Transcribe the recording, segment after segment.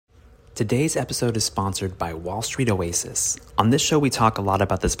Today's episode is sponsored by Wall Street Oasis. On this show, we talk a lot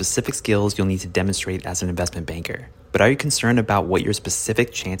about the specific skills you'll need to demonstrate as an investment banker. But are you concerned about what your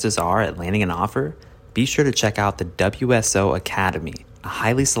specific chances are at landing an offer? Be sure to check out the WSO Academy, a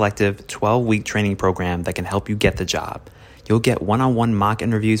highly selective 12-week training program that can help you get the job. You'll get one-on-one mock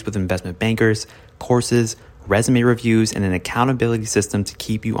interviews with investment bankers, courses, resume reviews, and an accountability system to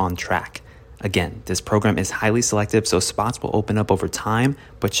keep you on track. Again, this program is highly selective, so spots will open up over time,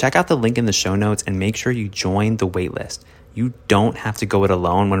 but check out the link in the show notes and make sure you join the waitlist. You don't have to go it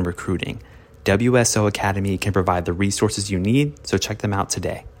alone when recruiting. WSO Academy can provide the resources you need, so check them out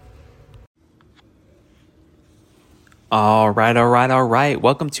today. All right.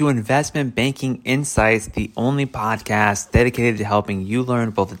 Welcome to Investment Banking Insights, the only podcast dedicated to helping you learn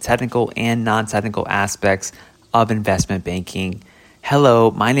both the technical and non-technical aspects of investment banking. Hello,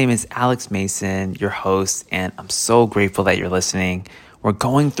 my name is Alex Mason, your host, and I'm so grateful that you're listening. We're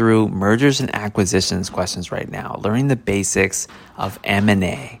going through mergers and acquisitions questions right now, learning the basics of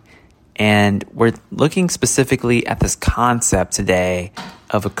M&A. And we're looking specifically at this concept today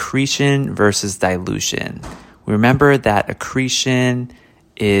of accretion versus dilution. We remember that accretion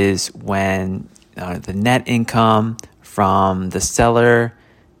is when the net income from the seller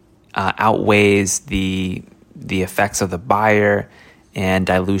outweighs the effects of the buyer, and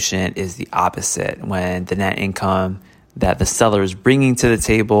dilution is the opposite, when the net income that the seller is bringing to the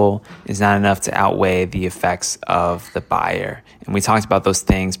table is not enough to outweigh the effects of the buyer. And we talked about those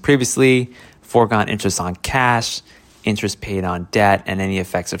things previously: foregone interest on cash, interest paid on debt, and any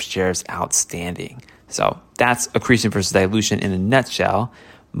effects of shares outstanding. So that's accretion versus dilution in a nutshell.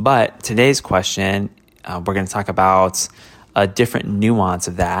 But today's question, we're going to talk about a different nuance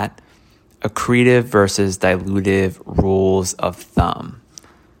of that: accretive versus dilutive rules of thumb.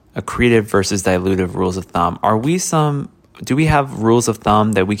 Accretive versus dilutive rules of thumb. Do we have rules of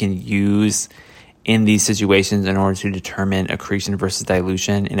thumb that we can use in these situations in order to determine accretion versus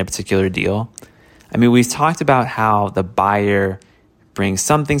dilution in a particular deal? I mean, we've talked about how the buyer brings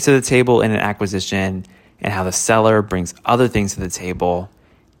some things to the table in an acquisition and how the seller brings other things to the table.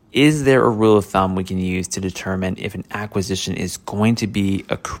 Is there a rule of thumb we can use to determine if an acquisition is going to be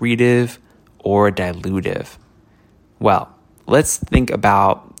accretive or dilutive? Well, let's think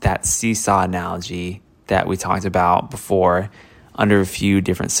about that seesaw analogy that we talked about before under a few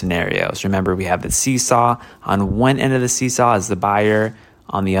different scenarios. Remember, we have the seesaw. On one end of the seesaw is the buyer.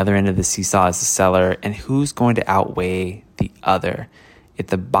 On the other end of the seesaw is the seller. And who's going to outweigh the other? If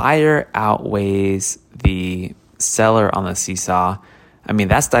the buyer outweighs the seller on the seesaw, I mean,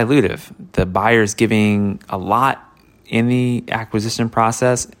 that's dilutive. The buyer is giving a lot in the acquisition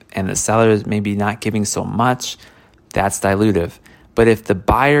process, and the seller is maybe not giving so much. That's dilutive. But if the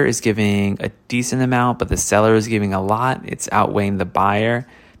buyer is giving a decent amount, but the seller is giving a lot, it's outweighing the buyer,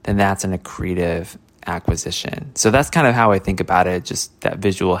 then that's an accretive acquisition. So that's kind of how I think about it. Just that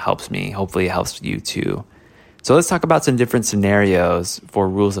visual helps me. Hopefully it helps you too. So let's talk about some different scenarios for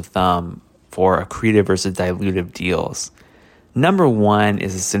rules of thumb for accretive versus dilutive deals. Number one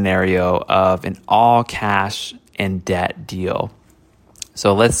is a scenario of an all cash and debt deal.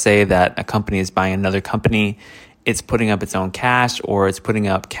 So let's say that a company is buying another company. It's putting up its own cash, or it's putting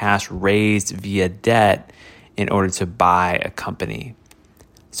up cash raised via debt in order to buy a company.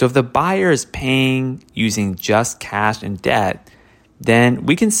 So if the buyer is paying using just cash and debt, then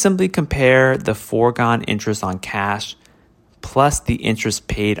we can simply compare the foregone interest on cash plus the interest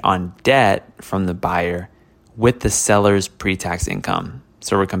paid on debt from the buyer with the seller's pre-tax income.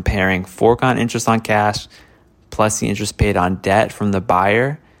 So we're comparing foregone interest on cash plus the interest paid on debt from the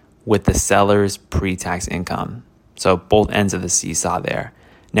buyer with the seller's pre-tax income. So both ends of the seesaw there.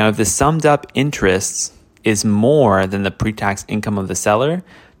 Now, if the summed up interest is more than the pre-tax income of the seller,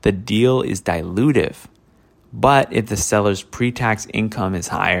 the deal is dilutive. But if the seller's pre-tax income is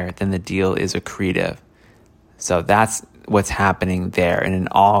higher, then the deal is accretive. So that's what's happening there in an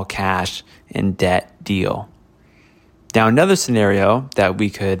all cash and debt deal. Now, another scenario that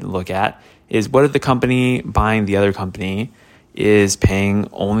we could look at is, what if the company buying the other company is paying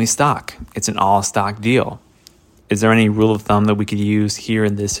only stock? It's an all stock deal. Is there any rule of thumb that we could use here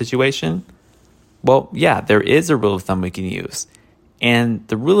in this situation? Well, yeah, there is a rule of thumb we can use. And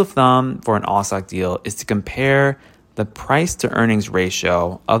the rule of thumb for an all stock deal is to compare the price to earnings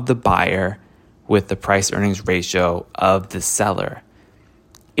ratio of the buyer with the price earnings ratio of the seller.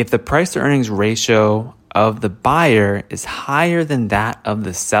 If the price to earnings ratio of the buyer is higher than that of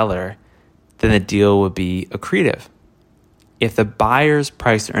the seller, then the deal would be accretive. If the buyer's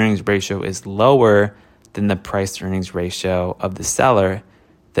price to earnings ratio is lower than the price to earnings ratio of the seller,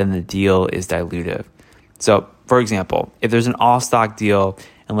 then the deal is dilutive. So, for example, if there's an all stock deal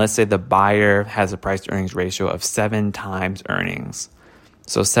And let's say the buyer has a price to earnings ratio of 7 times earnings.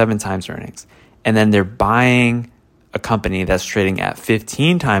 So 7 times earnings. And then they're buying a company that's trading at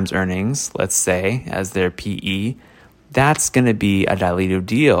 15 times earnings, let's say, as their PE. That's going to be a dilutive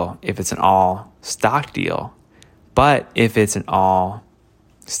deal if it's an all stock deal. But if it's an all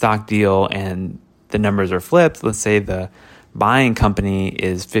stock deal and the numbers are flipped, let's say the buying company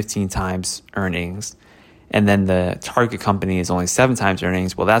is 15 times earnings and then the target company is only 7 times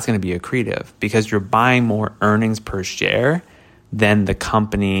earnings, well, that's going to be accretive because you're buying more earnings per share than the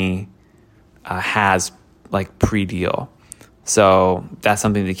company has like pre-deal. So that's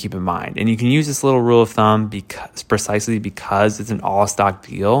something to keep in mind. And you can use this little rule of thumb precisely because it's an all stock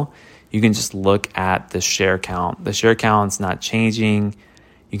deal. You can just look at the share count. The share count's not changing.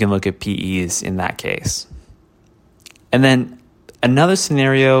 You can look at PEs in that case. And then another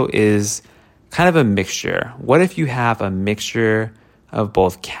scenario is kind of a mixture. What if you have a mixture of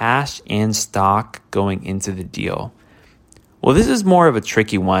both cash and stock going into the deal? Well, this is more of a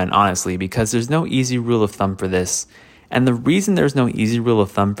tricky one, honestly, because there's no easy rule of thumb for this. And the reason there's no easy rule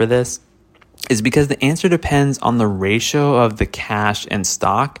of thumb for this is because the answer depends on the ratio of the cash and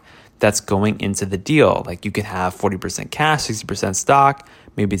stock that's going into the deal. Like you could have 40% cash, 60% stock.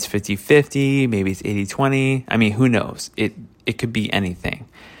 Maybe it's 50-50, maybe it's 80-20. I mean, who knows? It could be anything.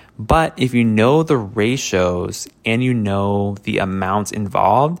 But if you know the ratios and you know the amounts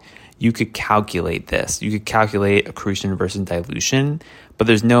involved, you could calculate this. You could calculate accretion versus dilution, but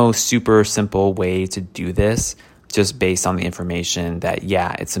there's no super simple way to do this just based on the information that,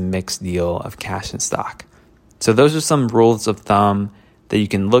 yeah, it's a mixed deal of cash and stock. So those are some rules of thumb that you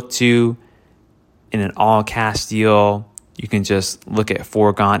can look to in an all cash deal. You can just look at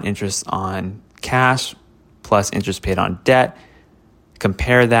foregone interest on cash plus interest paid on debt.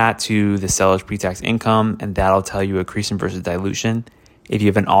 Compare that to the seller's pre-tax income, and that'll tell you accretion versus dilution. If you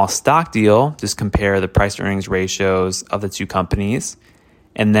have an all stock deal, just compare the price to earnings ratios of the two companies.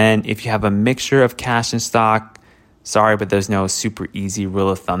 And then if you have a mixture of cash and stock, sorry, but there's no super easy rule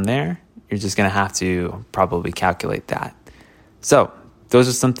of thumb there. You're just going to have to probably calculate that. So those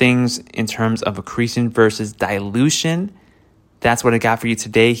are some things in terms of accretion versus dilution. That's what I got for you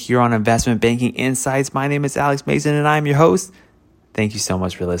today here on Investment Banking Insights. My name is Alex Mason and I'm your host. Thank you so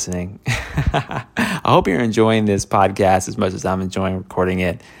much for listening. I hope you're enjoying this podcast as much as I'm enjoying recording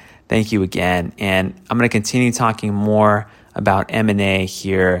it. Thank you again. And I'm going to continue talking more about M&A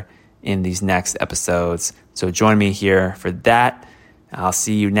here in these next episodes. So join me here for that. I'll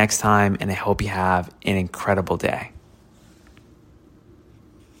see you next time, and I hope you have an incredible day.